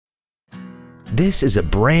This is a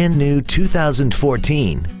brand new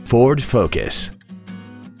 2014 Ford Focus.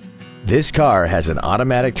 This car has an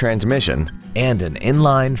automatic transmission and an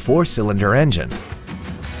inline 4-cylinder engine.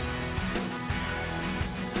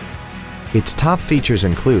 Its top features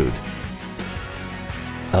include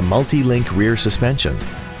a multi-link rear suspension,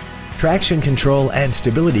 traction control and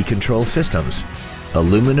stability control systems,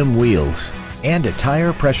 aluminum wheels, and a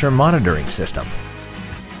tire pressure monitoring system.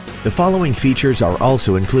 The following features are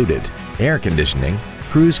also included: air conditioning,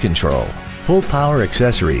 cruise control, full power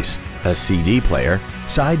accessories, a CD player,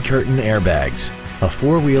 side curtain airbags, a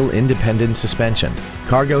 4-wheel independent suspension,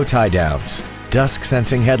 cargo tie-downs, dusk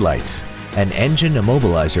sensing headlights, an engine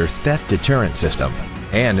immobilizer theft deterrent system,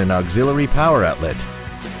 and an auxiliary power outlet.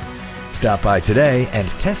 Stop by today and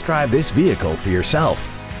test drive this vehicle for yourself.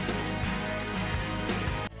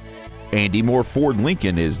 Andy Moore Ford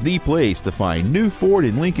Lincoln is the place to find new Ford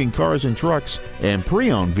and Lincoln cars and trucks and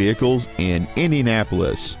pre-owned vehicles in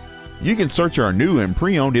Indianapolis. You can search our new and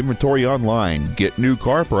pre-owned inventory online, get new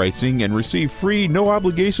car pricing, and receive free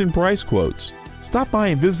no-obligation price quotes. Stop by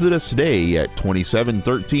and visit us today at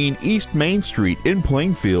 2713 East Main Street in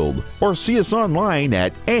Plainfield, or see us online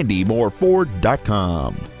at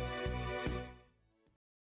andymoreford.com.